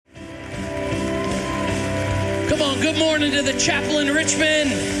Come on, good morning to the chapel in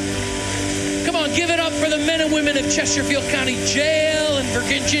Richmond. Come on, give it up for the men and women of Chesterfield County Jail and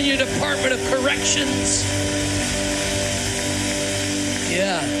Virginia Department of Corrections.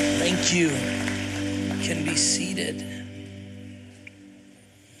 Yeah, thank you. You can be seated.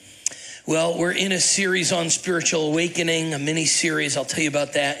 Well, we're in a series on spiritual awakening, a mini series. I'll tell you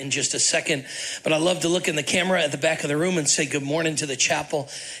about that in just a second. But I love to look in the camera at the back of the room and say good morning to the chapel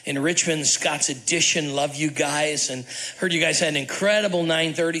in Richmond, Scott's Addition. Love you guys, and heard you guys had an incredible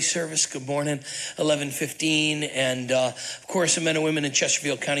 9:30 service. Good morning, 11:15, and of course, the men and women in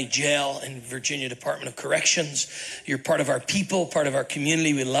Chesterfield County Jail and Virginia Department of Corrections. You're part of our people, part of our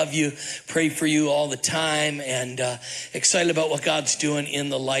community. We love you, pray for you all the time, and excited about what God's doing in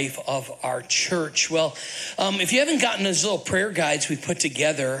the life of our church. Well, if you haven't gotten those little prayer guides we put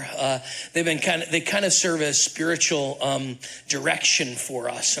together, they kind of serve as spiritual direction for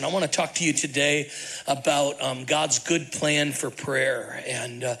us. And I want to talk to you today about God's good plan for prayer.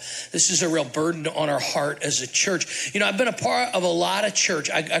 And this is a real burden on our heart as a church. You know, I've been a part of a lot of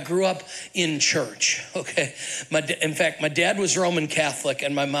church. I grew up in church. Okay, in fact, my dad was Roman Catholic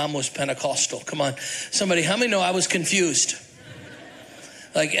and my mom was Pentecostal. Come on, somebody, how many know I was confused?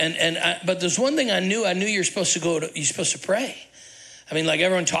 But there's one thing I knew you're supposed to pray. I mean, like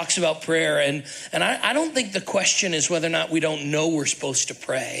everyone talks about prayer, and I don't think the question is whether or not we don't know we're supposed to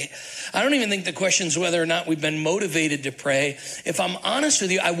pray. I don't even think the question is whether or not we've been motivated to pray. If I'm honest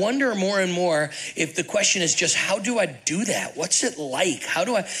with you, I wonder more and more if the question is just, how do I do that? What's it like? How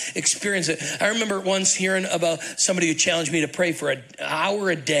do I experience it? I remember once hearing about somebody who challenged me to pray for an hour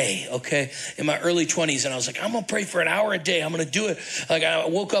a day, okay, in my early 20s, and I was like, I'm going to pray for an hour a day. I'm going to do it. Like, I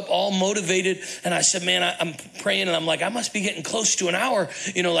woke up all motivated, and I said, man, I'm praying, and I'm like, I must be getting close to an hour,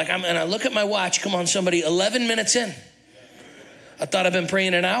 you know, and I look at my watch, come on, somebody, 11 minutes in. I thought I've been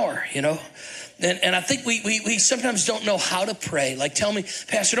praying an hour, you know. And I think we sometimes don't know how to pray. Like, tell me,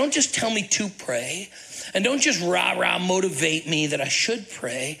 Pastor, don't just tell me to pray. And don't just rah-rah motivate me that I should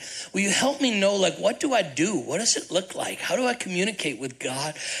pray. Will you help me know, like, what do I do? What does it look like? How do I communicate with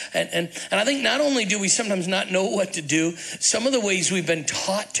God? And I think not only do we sometimes not know what to do, some of the ways we've been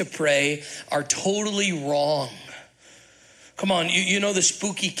taught to pray are totally wrong. Come on, you know the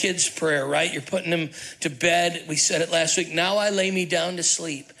spooky kids prayer, right? You're putting them to bed. We said it last week. Now I lay me down to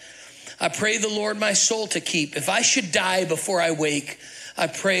sleep. I pray the Lord my soul to keep. If I should die before I wake, I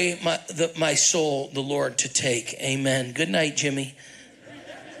pray my soul the Lord to take. Amen. Good night, Jimmy.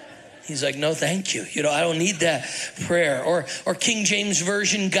 He's like, no, thank you. You know, I don't need that prayer. Or King James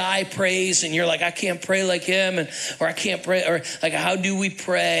Version guy prays, and you're like, I can't pray like him, or I can't pray, or like, how do we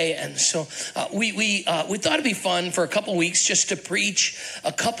pray? And so we thought it'd be fun for a couple weeks just to preach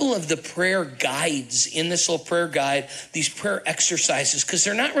a couple of the prayer guides in this little prayer guide, these prayer exercises, because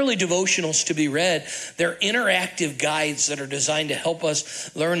they're not really devotionals to be read. They're interactive guides that are designed to help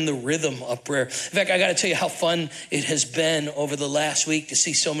us learn the rhythm of prayer. In fact, I got to tell you how fun it has been over the last week to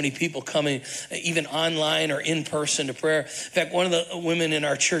see so many people coming, even online or in person, to prayer. In fact, one of the women in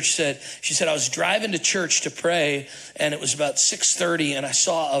our church said, I was driving to church to pray, and it was about 6:30, and I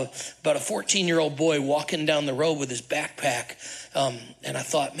saw about a 14-year-old boy walking down the road with his backpack. And I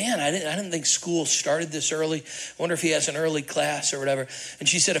thought, man, I didn't think school started this early. I wonder if he has an early class or whatever. And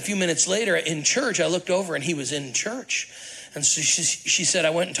she said a few minutes later in church, I looked over and he was in church. And so she said, I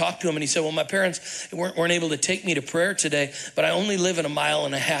went and talked to him, and he said, well, my parents weren't able to take me to prayer today, but I only live a mile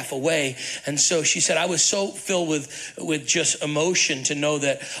and a half away. And so she said, I was so filled with just emotion to know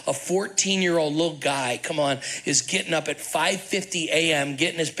that a 14-year-old little guy, come on, is getting up at 5:50 a.m.,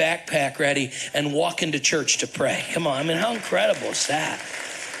 getting his backpack ready and walking to church to pray. Come on, I mean, how incredible is that?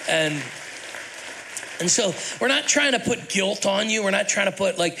 And so we're not trying to put guilt on you. We're not trying to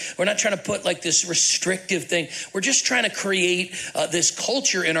put like this restrictive thing. We're just trying to create this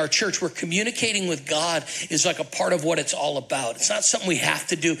culture in our church where communicating with God is like a part of what it's all about. It's not something we have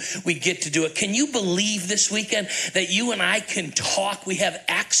to do. We get to do it. Can you believe this weekend that you and I can talk? We have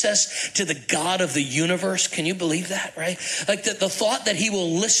access to the God of the universe. Can you believe that, right? Like the thought that he will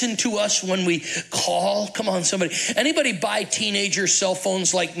listen to us when we call. Come on, somebody. Anybody buy teenager cell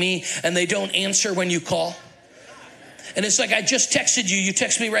phones like me and they don't answer when you call? And it's like, I just texted you, you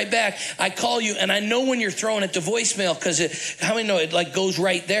text me right back, I call you, and I know when you're throwing it to voicemail, because how many know it like goes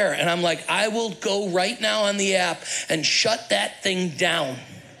right there? And I'm like, I will go right now on the app and shut that thing down.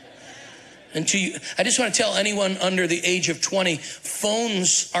 I just want to tell anyone under the age of 20,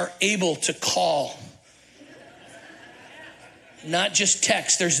 phones are able to call. Not just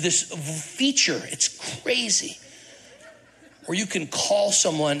text. There's this feature, it's crazy, where you can call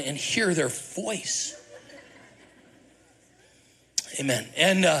someone and hear their voice. Amen.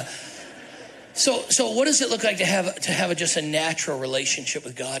 And So what does it look like to have just a natural relationship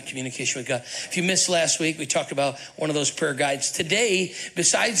with God, communication with God? If you missed last week, we talked about one of those prayer guides. Today,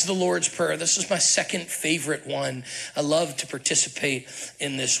 besides the Lord's Prayer, this is my second favorite one. I love to participate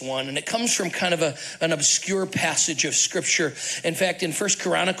in this one. And it comes from kind of an obscure passage of Scripture. In fact, in 1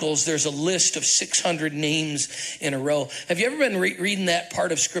 Chronicles, there's a list of 600 names in a row. Have you ever been reading that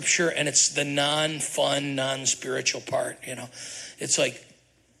part of Scripture? And it's the non-fun, non-spiritual part, you know. It's like,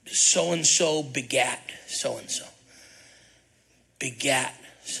 so-and-so begat so-and-so. Begat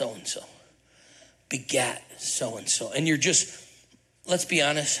so-and-so. Begat so-and-so. And you're just, let's be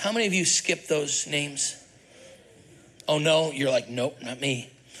honest, how many of you skip those names? Oh no, you're like, nope, not me.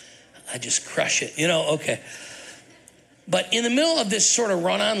 I just crush it, okay. But in the middle of this sort of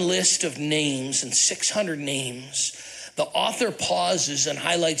run-on list of names and 600 names, the author pauses and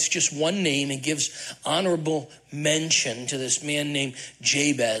highlights just one name and gives honorable mention to this man named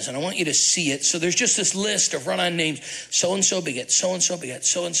Jabez. And I want you to see it. So there's just this list of run-on names. So-and-so begat, so-and-so begat,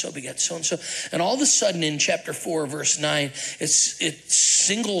 so-and-so begat, so-and-so. And all of a sudden in chapter 4, verse 9, it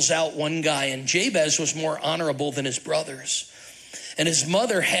singles out one guy. And Jabez was more honorable than his brothers. And his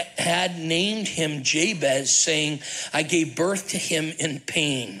mother had named him Jabez, saying, I gave birth to him in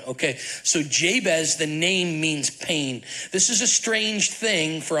pain. Okay, so Jabez, the name means pain. This is a strange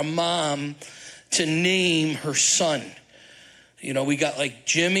thing for a mom to name her son. We got like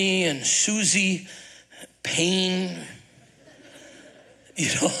Jimmy and Susie, Pain.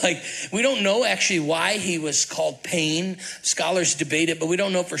 We don't know actually why he was called Pain. Scholars debate it, but we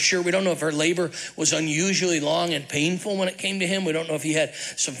don't know for sure. We don't know if her labor was unusually long and painful when it came to him. We don't know if he had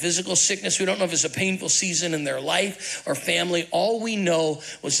some physical sickness. We don't know if it's a painful season in their life or family. All we know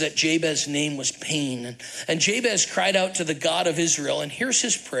was that Jabez's name was Pain. And Jabez cried out to the God of Israel, and here's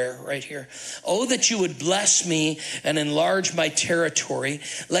his prayer right here. Oh, that you would bless me and enlarge my territory.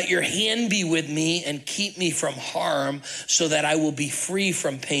 Let your hand be with me and keep me from harm so that I will be free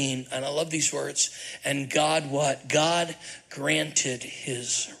from pain. And I love these words. And God what? God granted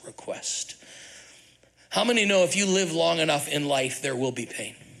his request. How many know if you live long enough in life, there will be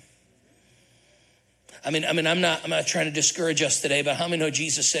pain? I'm not trying to discourage us today, but how many know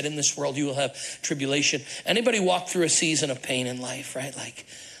Jesus said in this world you will have tribulation? Anybody walk through a season of pain in life, right? Like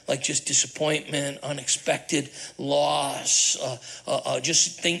just disappointment, unexpected loss,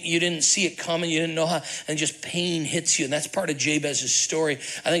 just think you didn't see it coming, you didn't know how, and just pain hits you. And that's part of Jabez's story.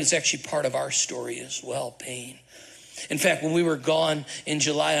 I think it's actually part of our story as well, pain. In fact, when we were gone in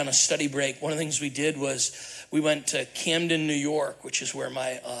July on a study break, one of the things we did was we went to Camden, New York, which is where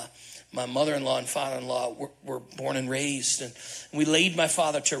my mother-in-law and father-in-law were born and raised. And we laid my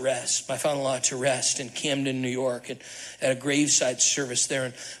father-in-law to rest in Camden, New York, and at a graveside service there.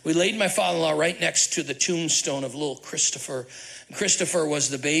 And we laid my father-in-law right next to the tombstone of little Christopher. And Christopher was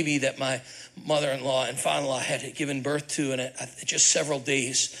the baby that my mother-in-law and father-in-law had given birth to. And at just several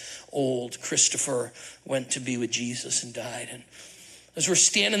days old, Christopher went to be with Jesus and died. And as we're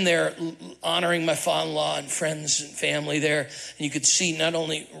standing there honoring my father-in-law and friends and family there, and you could see not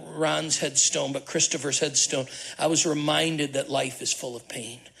only Ron's headstone, but Christopher's headstone, I was reminded that life is full of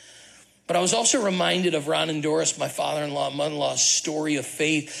pain. But I was also reminded of Ron and Doris, my father-in-law and mother-in-law's story of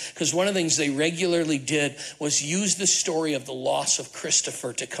faith, because one of the things they regularly did was use the story of the loss of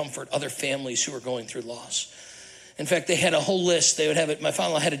Christopher to comfort other families who were going through loss. In fact, they had a whole list. They would have it. My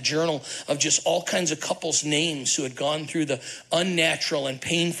father-in-law had a journal of just all kinds of couples' names who had gone through the unnatural and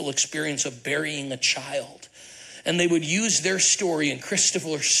painful experience of burying a child. And they would use their story and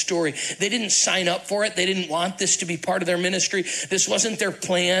Christopher's story. They didn't sign up for it. They didn't want this to be part of their ministry. This wasn't their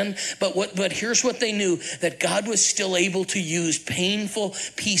plan. But here's what they knew, that God was still able to use painful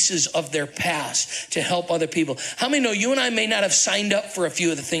pieces of their past to help other people. How many know you and I may not have signed up for a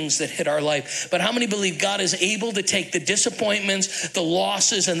few of the things that hit our life, but how many believe God is able to take the disappointments, the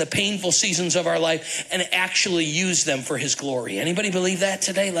losses, and the painful seasons of our life and actually use them for his glory? Anybody believe that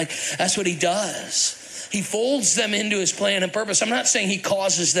today? Like, that's what he does. He folds them into his plan and purpose. I'm not saying he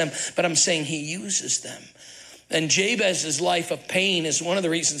causes them, but I'm saying he uses them. And Jabez's life of pain is one of the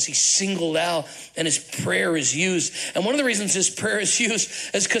reasons he's singled out and his prayer is used. And one of the reasons his prayer is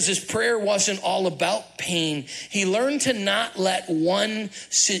used is because his prayer wasn't all about pain. He learned to not let one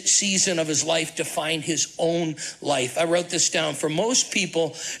season of his life define his own life. I wrote this down. For most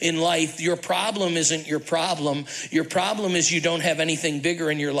people in life, your problem isn't your problem. Your problem is you don't have anything bigger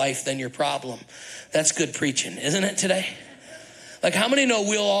in your life than your problem. That's good preaching, isn't it today? Like, how many know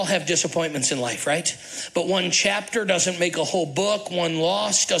we'll all have disappointments in life, right? But one chapter doesn't make a whole book. One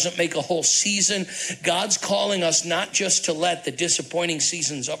loss doesn't make a whole season. God's calling us not just to let the disappointing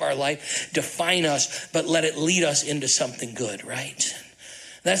seasons of our life define us, but let it lead us into something good, right?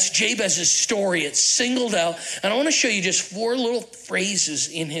 That's Jabez's story. It's singled out. And I want to show you just 4 little phrases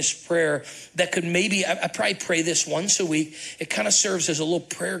in his prayer that could maybe, I probably pray this once a week. It kind of serves as a little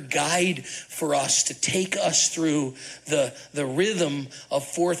prayer guide for us to take us through the rhythm of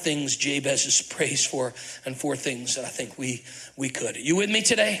 4 things Jabez is praised for and 4 things that I think we could. You with me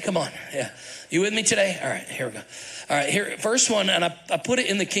today? Come on. Yeah. You with me today? All right, here we go. All right, here, first one, and I put it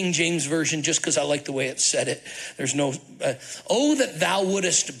in the King James Version just because I like the way it said it. There's no, oh, that thou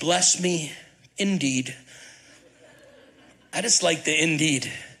wouldest bless me indeed. I just like the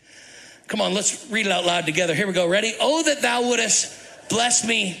indeed. Come on, let's read it out loud together. Here we go. Ready? Oh, that thou wouldest bless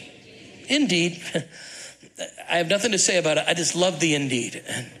me indeed. I have nothing to say about it. I just love the indeed.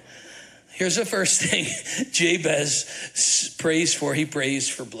 And here's the first thing Jabez prays for. He prays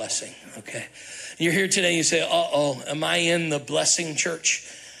for blessing, okay? You're here today and you say, uh-oh, am I in the blessing church?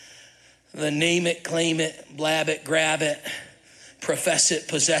 The name it, claim it, blab it, grab it, profess it,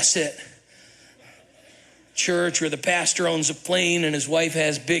 possess it. Church where the pastor owns a plane and his wife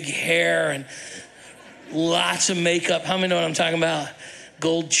has big hair and lots of makeup. How many know what I'm talking about?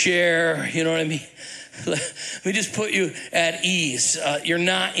 Gold chair, you know what I mean? Let me just put you at ease. You're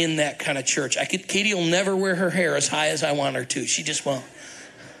not in that kind of church. Katie will never wear her hair as high as I want her to. She just won't.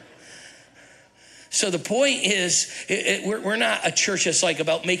 So the point is, we're not a church that's like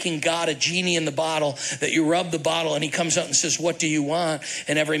about making God a genie in the bottle, that you rub the bottle and he comes out and says, what do you want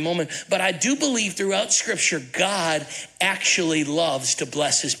in every moment? But I do believe throughout Scripture, God actually loves to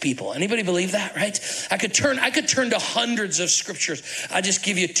bless his people. Anybody believe that, right? I could turn to hundreds of scriptures. I just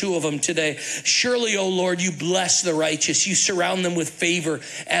give you 2 of them today. Surely, O Lord, you bless the righteous. You surround them with favor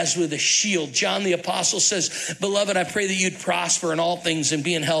as with a shield. John the Apostle says, beloved, I pray that you'd prosper in all things and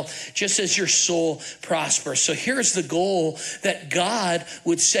be in health, just as your soul prospers. So here's the goal, that God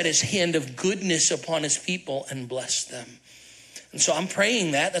would set his hand of goodness upon his people and bless them. And so I'm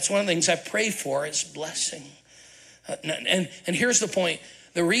praying that. That's one of the things I pray for is blessing. And here's the point.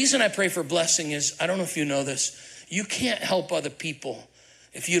 The reason I pray for blessing is, I don't know if you know this, you can't help other people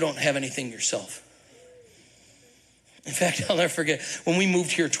if you don't have anything yourself. In fact, I'll never forget, when we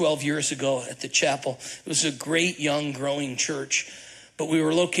moved here 12 years ago at the chapel, it was a great, young, growing church, but we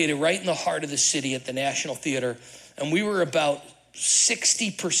were located right in the heart of the city at the National Theater, and we were about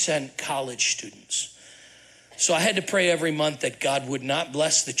 60% college students. So I had to pray every month that God would not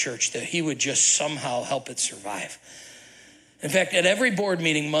bless the church, that he would just somehow help it survive. In fact, at every board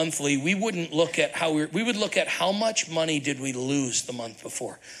meeting monthly, we wouldn't look at we would look at how much money did we lose the month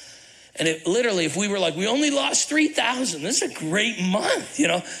before. And literally, if we were like, we only lost $3,000, this is a great month,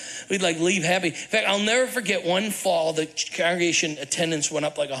 we'd like leave happy. In fact, I'll never forget one fall, the congregation attendance went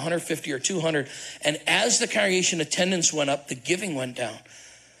up like 150 or 200. And as the congregation attendance went up, the giving went down.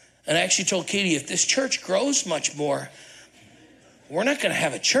 And I actually told Katie, if this church grows much more, we're not going to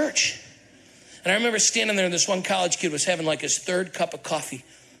have a church. And I remember standing there and this one college kid was having like his 3rd cup of coffee.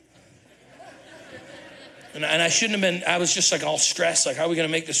 And I shouldn't have been, I was just like all stressed, like how are we going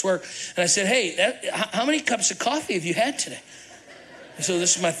to make this work? And I said, hey, how many cups of coffee have you had today? And so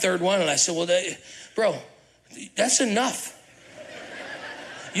this is my 3rd one. And I said, well, bro, that's enough.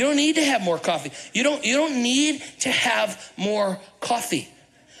 You don't need to have more coffee. You don't need to have more coffee.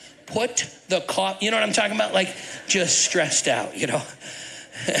 Put the coffee, you know what I'm talking about? Like just stressed out,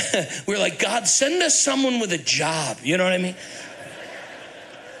 We're like, God, send us someone with a job. You know what I mean?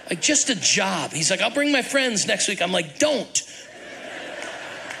 Like just a job. He's like, I'll bring my friends next week. I'm like, don't.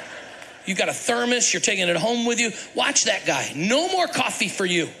 You got a thermos, you're taking it home with you. Watch that guy. No more coffee for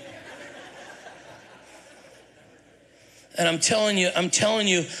you. And I'm telling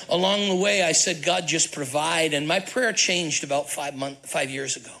you, along the way, I said, God, just provide. And my prayer changed about 5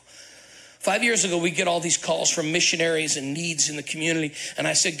 years ago. 5 years ago, we get all these calls from missionaries and needs in the community. And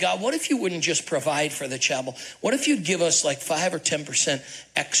I said, God, what if you wouldn't just provide for the chapel? What if you'd give us like 5 or 10%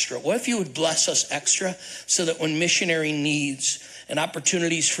 extra? What if you would bless us extra so that when missionary needs and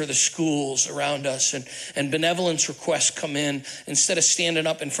opportunities for the schools around us and benevolence requests come in, instead of standing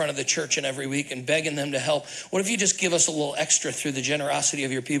up in front of the church and every week and begging them to help, what if you just give us a little extra through the generosity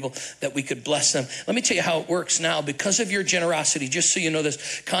of your people that we could bless them? Let me tell you how it works now. Because of your generosity, just so you know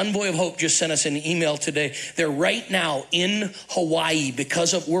this, Convoy of Hope just sent us an email today. They're right now in Hawaii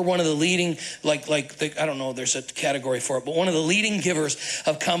because of, we're one of the leading, I don't know, there's a category for it, but one of the leading givers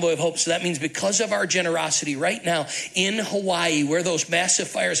of Convoy of Hope. So that means because of our generosity right now in Hawaii, where those massive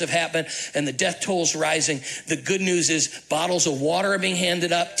fires have happened and the death toll's rising, the good news is bottles of water are being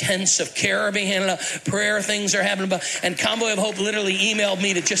handed up, tents of care are being handed up, prayer things are happening. And Convoy of Hope literally emailed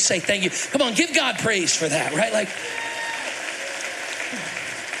me to just say thank you. Come on, give God praise for that, right? Like,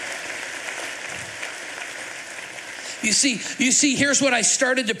 You see, here's what I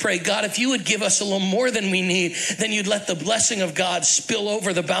started to pray. God, if you would give us a little more than we need, then you'd let the blessing of God spill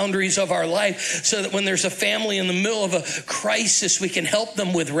over the boundaries of our life so that when there's a family in the middle of a crisis, we can help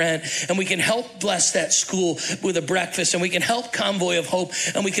them with rent, and we can help bless that school with a breakfast, and we can help Convoy of Hope,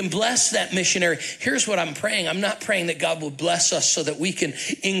 and we can bless that missionary. Here's what I'm praying. I'm not praying that God will bless us so that we can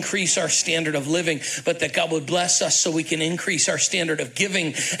increase our standard of living, but that God would bless us so we can increase our standard of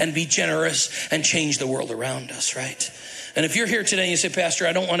giving and be generous and change the world around us, right? And if you're here today and you say, Pastor,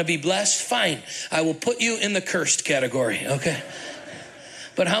 I don't want to be blessed, fine. I will put you in the cursed category, okay?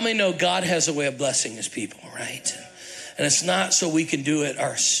 But how many know God has a way of blessing his people, right? And it's not so we can do it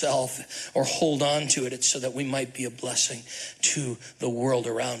ourselves or hold on to it. It's so that we might be a blessing to the world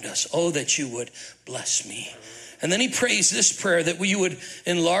around us. Oh, that you would bless me. And then he prays this prayer, that you would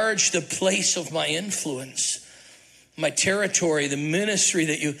enlarge the place of my influence, my territory, the ministry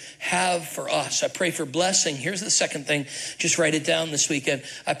that you have for us. I pray for blessing. Here's the second thing. Just write it down this weekend.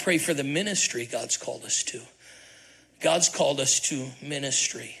 I pray for the ministry God's called us to. God's called us to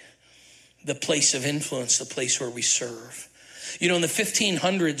ministry, the place of influence, the place where we serve. You know, in the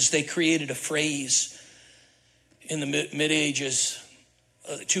 1500s, they created a phrase in the mid-ages,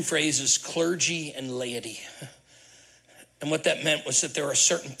 two phrases, clergy and laity. And what that meant was that there are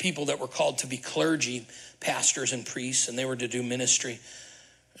certain people that were called to be clergy, pastors and priests, and they were to do ministry.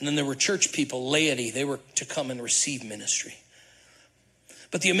 And then there were church people, laity. They were to come and receive ministry.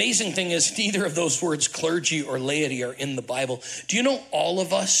 But the amazing thing is neither of those words, clergy or laity, are in the Bible. Do you know all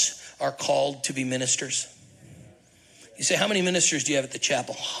of us are called to be ministers? You say, how many ministers do you have at the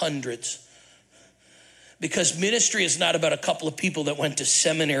chapel? Hundreds. Because ministry is not about a couple of people that went to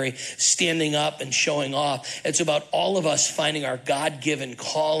seminary standing up and showing off. It's about all of us finding our God-given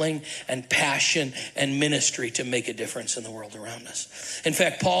calling and passion and ministry to make a difference in the world around us. In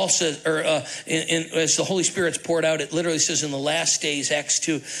fact, Paul says, as the Holy Spirit's poured out, it literally says in the last days, Acts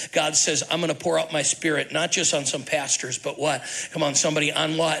 2, God says, I'm going to pour out my Spirit, not just on some pastors, but what? Come on, somebody,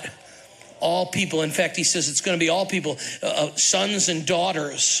 on what? All people. In fact, he says it's going to be all people, sons and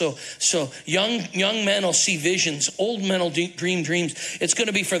daughters. So young men will see visions. Old men will dream dreams. It's going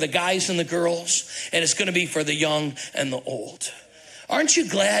to be for the guys and the girls, and it's going to be for the young and the old. Aren't you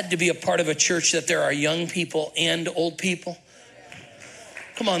glad to be a part of a church that there are young people and old people?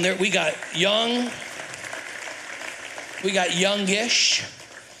 Come on, we got young, we got youngish,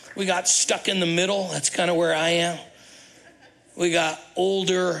 we got stuck in the middle. That's kind of where I am. We got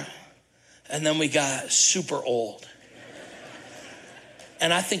older, and then we got super old.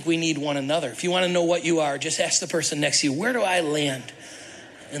 And I think we need one another. If you want to know what you are, just ask the person next to you, where do I land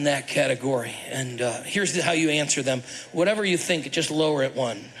in that category? And here's how you answer them. Whatever you think, just lower it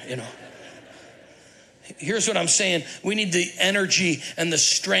one, you know. Here's what I'm saying. We need the energy and the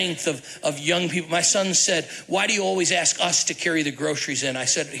strength of young people. My son said, why do you always ask us to carry the groceries in? I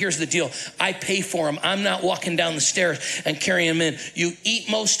said, here's the deal. I pay for them. I'm not walking down the stairs and carrying them in. You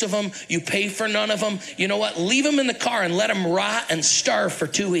eat most of them. You pay for none of them. You know what? Leave them in the car and let them rot and starve for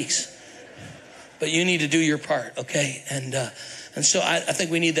 2 weeks. But you need to do your part, okay? And so I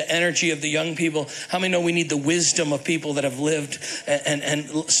think we need the energy of the young people. How many know we need the wisdom of people that have lived and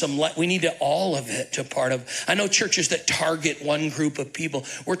we need all of it to part of. I know churches that target one group of people.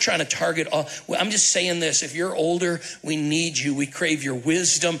 We're trying to target all. I'm just saying this. If you're older, we need you. We crave your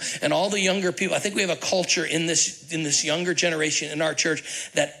wisdom. And all the younger people, I think we have a culture in this younger generation in our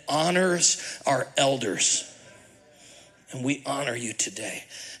church that honors our elders. And we honor you today.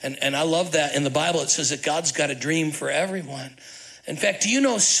 And I love that. In the Bible, it says that God's got a dream for everyone. In fact, do you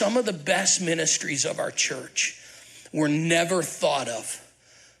know some of the best ministries of our church were never thought of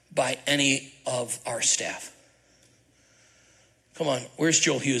by any of our staff? Come on, where's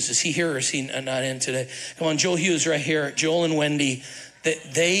Joel Hughes? Is he here or is he not in today? Come on, Joel Hughes right here. Joel and Wendy,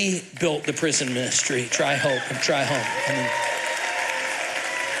 they built the prison ministry, Try Hope and Try Home. I mean,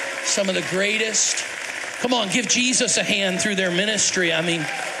 some of the greatest. Come on, give Jesus a hand through their ministry. I mean,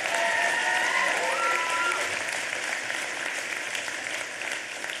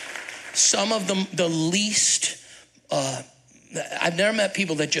 some of them, the least, I've never met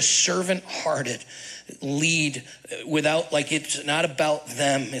people that just servant-hearted lead without, like, it's not about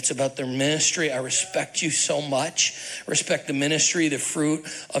them. It's about their ministry. I respect you so much. Respect the ministry, the fruit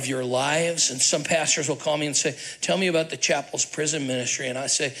of your lives. And some pastors will call me and say, tell me about the chapel's prison ministry. And I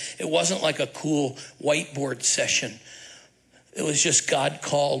say, it wasn't like a cool whiteboard session. It was just God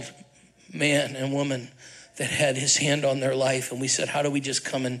called man and woman that had his hand on their life. And we said, how do we just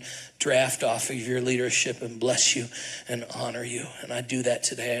come and draft off of your leadership and bless you and honor you? And I do that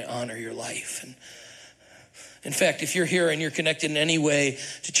today. I honor your life. In fact, if you're here and you're connected in any way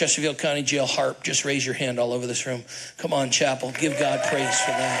to Chesterfield County Jail HARP, just raise your hand all over this room. Come on, chapel. Give God praise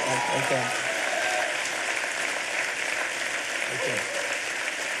for that. Okay.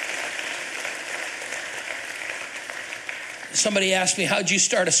 Somebody asked me, how'd you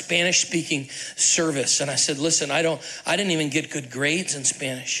start a Spanish speaking service? And I said, listen, I didn't even get good grades in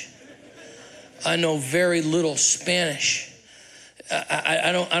Spanish. I know very little Spanish.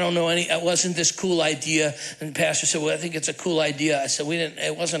 I don't know any. It wasn't this cool idea. And the pastor said, well, I think it's a cool idea. I said, we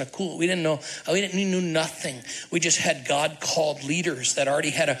knew nothing. We just had God called leaders that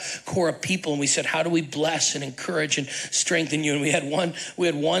already had a core of people. And we said, how do we bless and encourage and strengthen you? And we had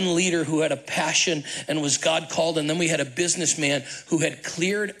one leader who had a passion and was God called. And then we had a businessman who had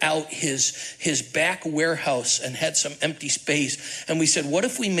cleared out his back warehouse and had some empty space. And we said, what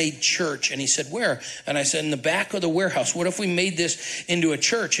if we made church? And he said, where? And I said, in the back of the warehouse. What if we made this into a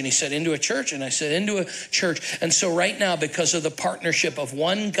church? And he said, into a church? And I said, into a church. And so right now, because of the partnership of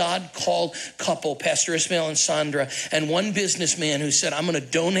one God-called couple, Pastor Ismail and Sandra, and one businessman who said, I'm going to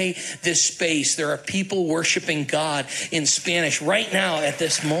donate this space, there are people worshiping God in Spanish right now at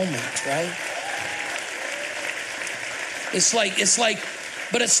this moment, right? It's like,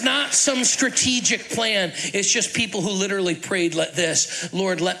 but it's not some strategic plan. It's just people who literally prayed like this,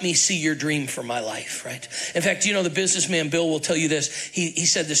 Lord, let me see your dream for my life, right? In fact, the businessman Bill will tell you this. He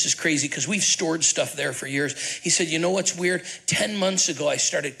said this is crazy because we've stored stuff there for years. He said, you know what's weird? 10 months ago, I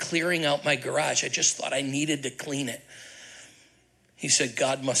started clearing out my garage. I just thought I needed to clean it. He said,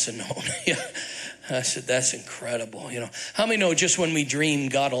 God must have known. Yeah. I said, that's incredible. How many know just when we dream,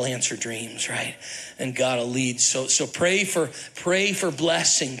 God will answer dreams, right? And God will lead. So pray for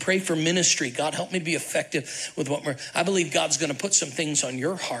blessing, pray for ministry. God, help me be effective with I believe God's going to put some things on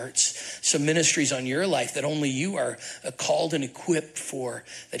your hearts, some ministries on your life that only you are called and equipped for,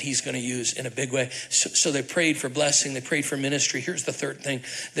 that he's going to use in a big way. So they prayed for blessing. They prayed for ministry. Here's the third thing.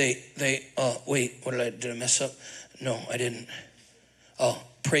 Wait, what did I mess up? No, I didn't.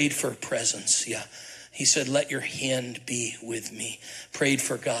 Prayed for presence. Yeah. He said, let your hand be with me. Prayed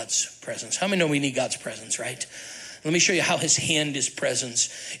for God's presence. How many know we need God's presence, right? Let me show you how his hand is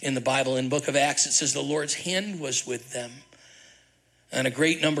presence in the Bible. In the book of Acts, it says the Lord's hand was with them. And a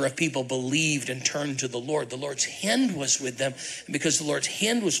great number of people believed and turned to the Lord. The Lord's hand was with them. And because the Lord's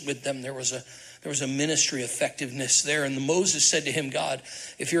hand was with them, there was a ministry effectiveness there. And Moses said to him, God,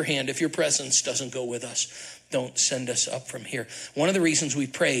 if your presence doesn't go with us, don't send us up from here. One of the reasons we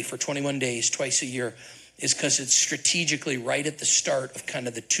pray for 21 days, twice a year, is because it's strategically right at the start of kind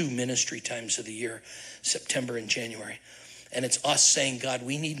of the two ministry times of the year, September and January. And it's us saying, God,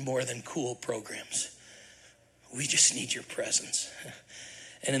 we need more than cool programs. We just need your presence.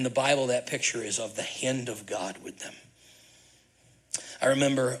 And in the Bible, that picture is of the hand of God with them. I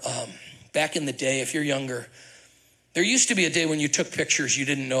remember back in the day, if you're younger, there used to be a day when you took pictures, you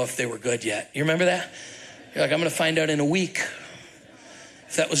didn't know if they were good yet. You remember that? You're like, I'm going to find out in a week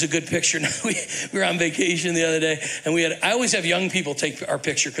if that was a good picture. We were on vacation the other day, and I always have young people take our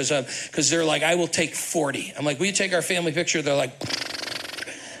picture because they're like, I will take 40. I'm like, will you take our family picture? They're like,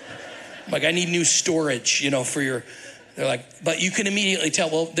 I need new storage, for your. They're like, but you can immediately tell.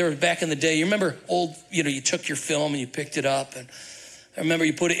 Well, they were back in the day. You remember old, you took your film and you picked it up, and I remember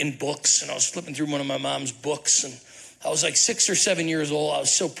you put it in books, and I was flipping through one of my mom's books, and I was like 6 or 7 years old. I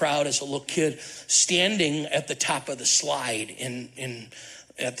was so proud as a little kid, standing at the top of the slide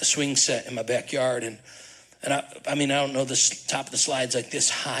at the swing set in my backyard. And I don't know, the top of the slide's like this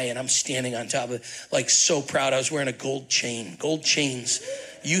high, and I'm standing on top of it, like so proud. I was wearing a gold chain. Gold chains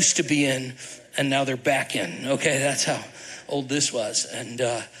used to be in, and now they're back in. Okay, that's how old this was. And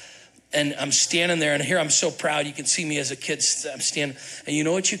I'm standing there, and here I'm so proud. You can see me as a kid. I'm standing, and you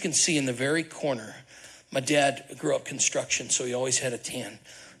know what you can see in the very corner? My dad grew up construction, so he always had a tan.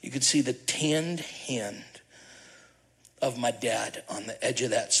 You could see the tanned hand of my dad on the edge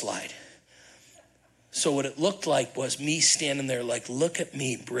of that slide. So what it looked like was me standing there like, look at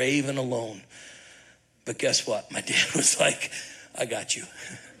me, brave and alone. But guess what? My dad was like, I got you.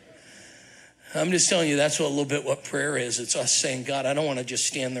 I'm just telling you, that's a little bit what prayer is. It's us saying, God, I don't want to just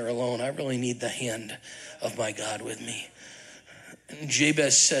stand there alone. I really need the hand of my God with me. And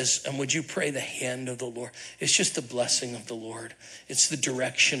Jabez says, and would you pray the hand of the Lord? It's just the blessing of the Lord. It's the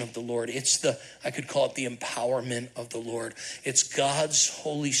direction of the Lord. It's I could call it the empowerment of the Lord. It's God's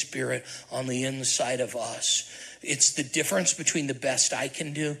Holy Spirit on the inside of us. It's the difference between the best I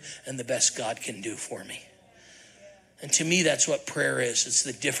can do and the best God can do for me. And to me, that's what prayer is. It's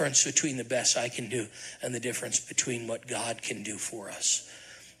the difference between the best I can do and the difference between what God can do for us.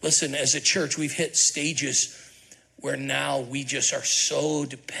 Listen, as a church, we've hit stages where now we just are so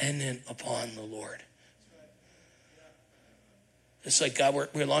dependent upon the Lord. It's like, God,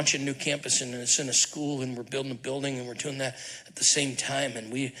 we're launching a new campus and it's in a school and we're building a building and we're doing that at the same time.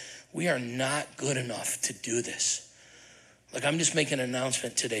 And we are not good enough to do this. Like, I'm just making an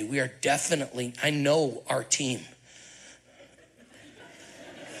announcement today. We are definitely, I know our team.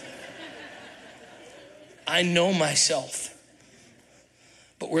 I know myself.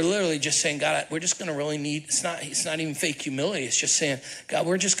 But we're literally just saying, God, we're just going to really need, it's not even fake humility. It's just saying, God,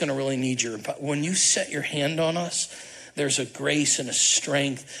 we're just going to really need your, when you set your hand on us, there's a grace and a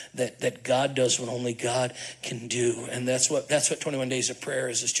strength that God does what only God can do. And that's what 21 Days of Prayer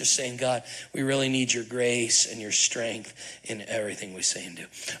is. It's just saying, God, we really need your grace and your strength in everything we say and do.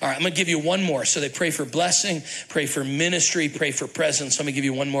 All right, I'm going to give you one more. So they pray for blessing, pray for ministry, pray for presence. Let me give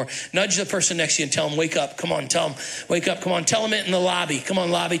you one more. Nudge the person next to you and tell them, wake up. Come on, tell them, wake up. Come on, tell them it in the lobby. Come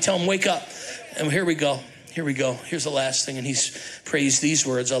on, lobby, tell them, wake up. And here we go. Here we go. Here's the last thing. And he's praised these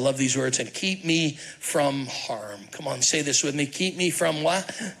words. I love these words. And keep me from harm. Come on, say this with me. Keep me from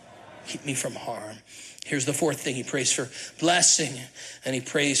what? Keep me from harm. Here's the fourth thing. He prays for blessing, and he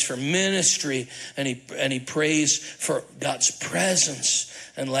prays for ministry, and he prays for God's presence.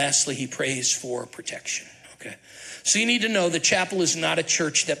 And lastly, he prays for protection. Okay. So you need to know the chapel is not a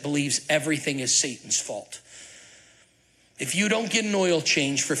church that believes everything is Satan's fault. If you don't get an oil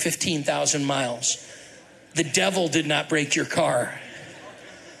change for 15,000 miles, the devil did not break your car.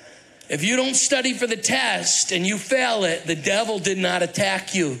 If you don't study for the test and you fail it, the devil did not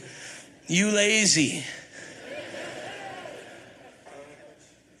attack you. You lazy.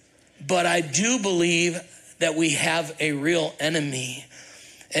 But I do believe that we have a real enemy.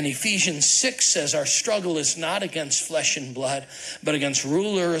 And Ephesians 6 says our struggle is not against flesh and blood, but against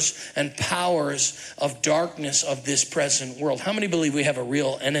rulers and powers of darkness of this present world. How many believe we have a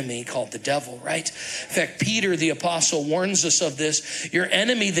real enemy called the devil, right? In fact, Peter, the apostle, warns us of this. Your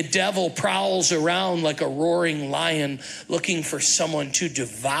enemy, the devil, prowls around like a roaring lion looking for someone to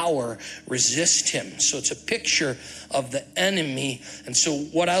devour. Resist him. So it's a picture of the enemy. And so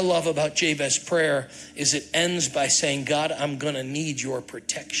what I love about Jabez's prayer is it ends by saying, God, I'm going to need your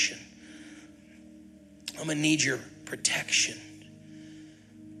protection. I'm going to need your protection.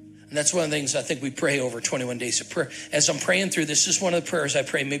 And that's one of the things I think we pray over 21 Days of Prayer. As I'm praying through, this is one of the prayers I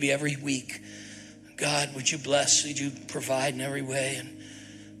pray maybe every week. God, would you bless, would you provide in every way? And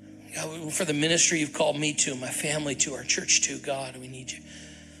God, for the ministry you've called me to, my family to, our church to, God, we need you.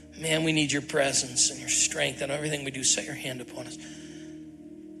 Man, we need your presence and your strength and everything we do. Set your hand upon us.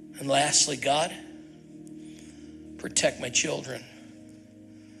 And lastly, God, protect my children.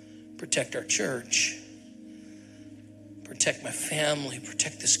 Protect our church. Protect my family.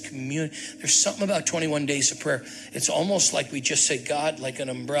 Protect this community. There's something about 21 Days of Prayer. It's almost like we just say, God, like an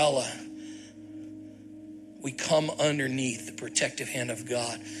umbrella. We come underneath the protective hand of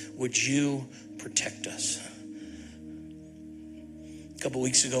God. Would you protect us? A couple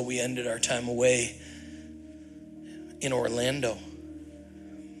weeks ago, we ended our time away in Orlando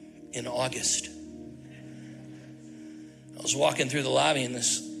in August. I was walking through the lobby and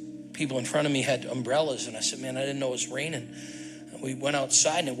people in front of me had umbrellas, and I said, man, I didn't know it was raining. And we went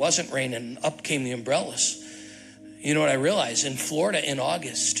outside and it wasn't raining, and up came the umbrellas. You know what I realized? In Florida in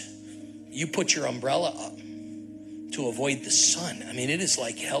August, you put your umbrella up to avoid the sun. I mean, it is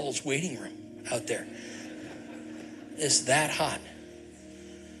like hell's waiting room out there. It's that hot.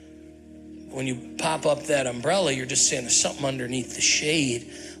 When you pop up that umbrella, you're just saying there's something underneath the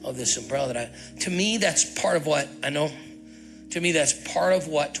shade of this umbrella. To me, that's part of what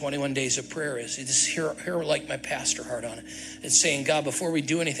 21 Days of Prayer is. It's here like my pastor heart on it. It's saying, God, before we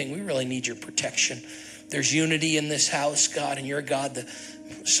do anything, we really need your protection. There's unity in this house, God, and you're God.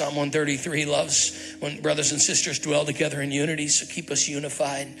 Psalm 133 loves when brothers and sisters dwell together in unity, so keep us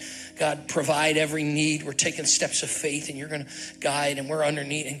unified. God, provide every need. We're taking steps of faith, and you're going to guide, and we're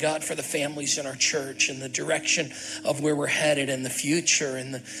underneath. And God, for the families in our church and the direction of where we're headed in the future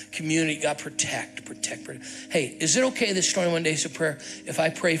and the community, God, protect. Hey, is it okay this 21 Days of Prayer if I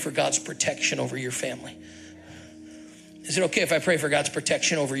pray for God's protection over your family? Is it okay if I pray for God's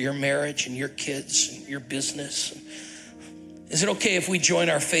protection over your marriage and your kids and your business? Is it okay if we join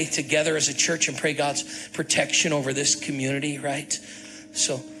our faith together as a church and pray God's protection over this community, right?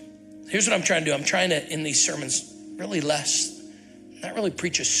 So here's what I'm trying to do. I'm trying to, in these sermons, really not really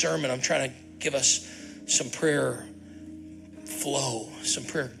preach a sermon. I'm trying to give us some prayer flow, some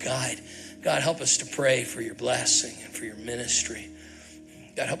prayer guide. God, help us to pray for your blessing and for your ministry.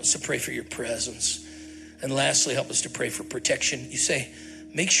 God, help us to pray for your presence. And lastly, help us to pray for protection. You say,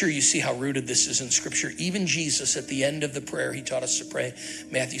 make sure you see how rooted this is in Scripture. Even Jesus, at the end of the prayer, he taught us to pray.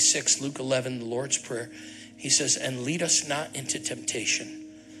 Matthew 6, Luke 11, the Lord's Prayer. He says, and lead us not into temptation,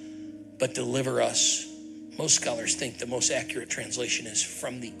 but deliver us. Most scholars think the most accurate translation is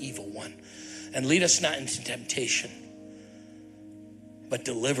from the evil one. And lead us not into temptation, but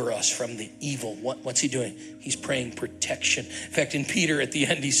deliver us from the evil one. What's he doing? He's praying protection. In fact, in Peter at the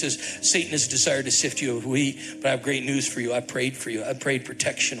end, he says, Satan has desired to sift you as wheat, but I have great news for you. I prayed for you. I prayed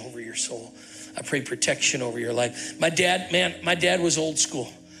protection over your soul. I prayed protection over your life. My dad was old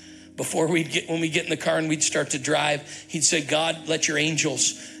school. Before when we get in the car and we'd start to drive, he'd say, God, let your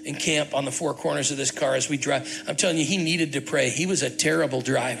angels encamp on the four corners of this car as we drive. I'm telling you, he needed to pray. He was a terrible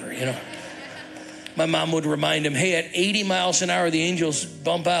driver, you know. My mom would remind him, hey, at 80 miles an hour, the angels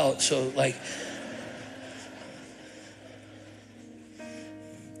bump out. So like,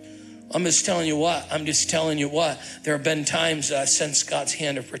 I'm just telling you what. There have been times I sensed God's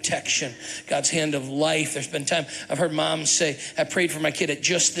hand of protection, God's hand of life. There's been time I've heard moms say, I prayed for my kid at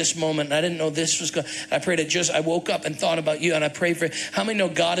just this moment, and I didn't know this was going. I woke up and thought about you, and I prayed for you. How many know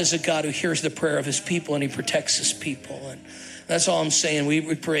God is a God who hears the prayer of his people, and he protects his people? And that's all I'm saying.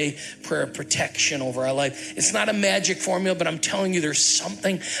 We pray prayer of protection over our life. It's not a magic formula, but I'm telling you, there's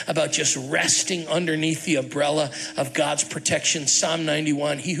something about just resting underneath the umbrella of God's protection. Psalm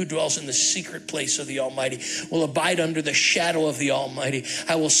 91, he who dwells in the secret place of the Almighty will abide under the shadow of the Almighty.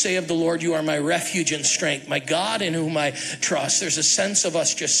 I will say of the Lord, you are my refuge and strength, my God in whom I trust. There's a sense of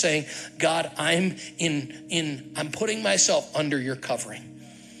us just saying, God, I'm putting myself under your covering.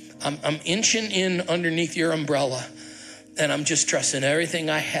 I'm inching in underneath your umbrella. And I'm just trusting everything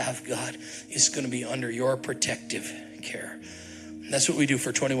I have, God, is going to be under your protective care. And that's what we do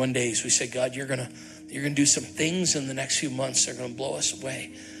for 21 days. We say, God, you're going to do some things in the next few months that are going to blow us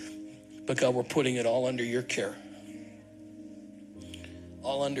away. But God, we're putting it all under your care.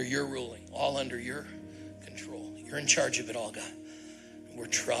 All under your ruling. All under your control. You're in charge of it all, God. And we're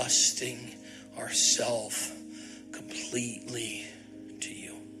trusting ourselves completely to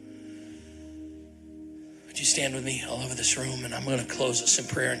you. Would you stand with me all over this room? And I'm going to close us in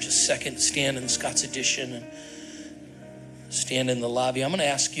prayer in just a second. Stand in Scott's Addition and stand in the lobby. I'm going to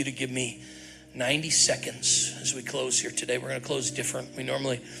ask you to give me 90 seconds as we close here today. We're going to close different. We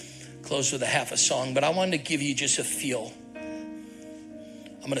normally close with a half a song, but I wanted to give you just a feel.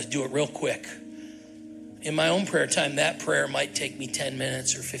 I'm going to do it real quick. In my own prayer time, that prayer might take me 10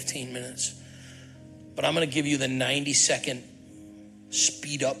 minutes or 15 minutes, but I'm going to give you the 90-second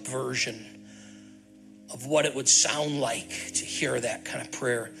speed up version of what it would sound like to hear that kind of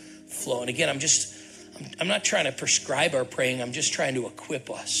prayer flow. And again, I'm not trying to prescribe our praying. I'm just trying to equip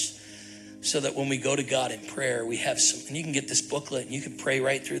us so that when we go to God in prayer, we have some, and you can get this booklet and you can pray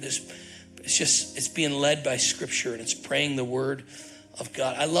right through this. It's being led by Scripture, and it's praying the word of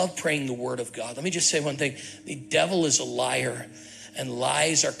God. I love praying the word of God. Let me just say one thing. The devil is a liar, and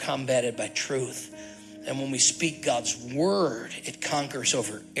lies are combated by truth. And when we speak God's word, it conquers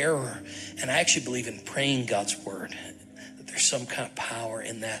over error. And I actually believe in praying God's word, that there's some kind of power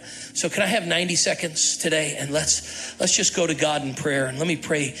in that. So can I have 90 seconds today? And let's just go to God in prayer. And let me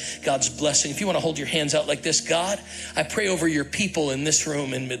pray God's blessing. If you want to hold your hands out like this, God, I pray over your people in this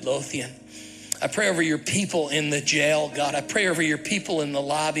room in Midlothian. I pray over your people in the jail, God. I pray over your people in the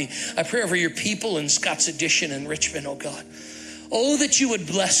lobby. I pray over your people in Scott's Addition in Richmond, oh God. Oh, that you would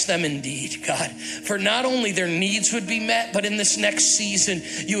bless them indeed, God. For not only their needs would be met, but in this next season,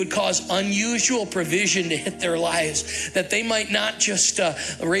 you would cause unusual provision to hit their lives, that they might not just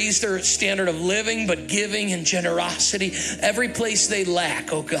raise their standard of living, but giving and generosity. Every place they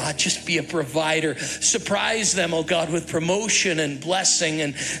lack, oh God, just be a provider. Surprise them, oh God, with promotion and blessing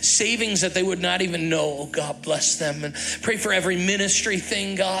and savings that they would not even know. Oh God, bless them. And pray for every ministry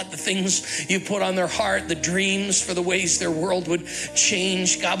thing, God, the things you put on their heart, the dreams for the ways their world would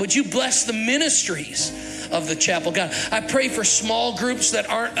change. God, would you bless the ministries of the chapel? God, I pray for small groups that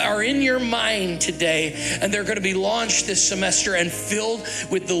are in your mind today, and they're going to be launched this semester and filled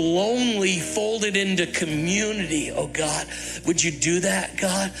with the lonely, folded into community. Oh God, would you do that,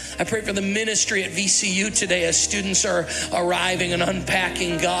 God? I pray for the ministry at VCU today as students are arriving and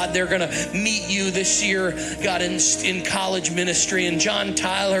unpacking. God, they're going to meet you this year, God, in college ministry, and John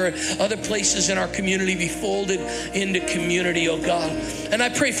Tyler, other places in our community be folded into community, oh God. And I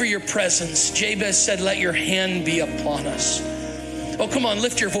pray for your presence. Jabez said, let your hand be upon us. Oh, come on,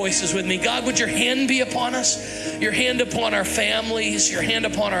 lift your voices with me. God, would your hand be upon us? Your hand upon our families, your hand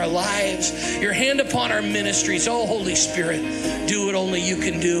upon our lives, your hand upon our ministries. Oh, Holy Spirit, do what only you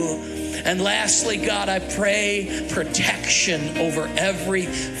can do. And lastly, God, I pray protection over every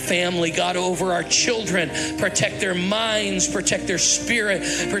family. God, over our children, protect their minds, protect their spirit,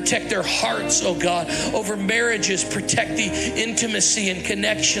 protect their hearts, oh God. Over marriages, protect the intimacy and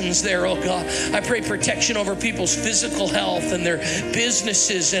connections there, oh God. I pray protection over people's physical health and their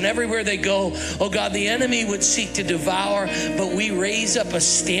businesses and everywhere they go. Oh God, the enemy would seek to devour, but we raise up a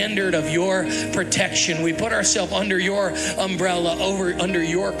standard of your protection. We put ourselves under your umbrella, under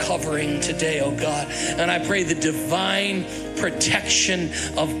your covering today, oh God. And I pray the divine protection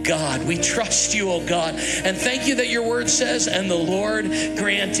of God. We trust you, oh God. And thank you that your word says, and the Lord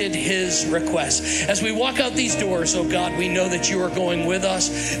granted his request. As we walk out these doors, oh God, we know that you are going with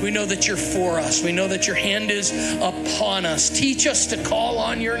us. We know that you're for us. We know that your hand is upon us. Teach us to call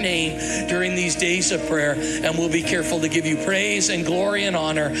on your name during these days of prayer, and we'll be careful to give you praise and glory and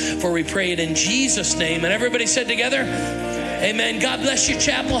honor, for we pray it in Jesus' name. And everybody said together, amen. God bless you,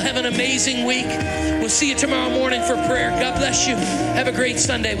 chapel. Have an amazing week. We'll see you tomorrow morning for prayer. God bless you. Have a great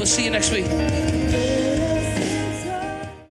Sunday. We'll see you next week.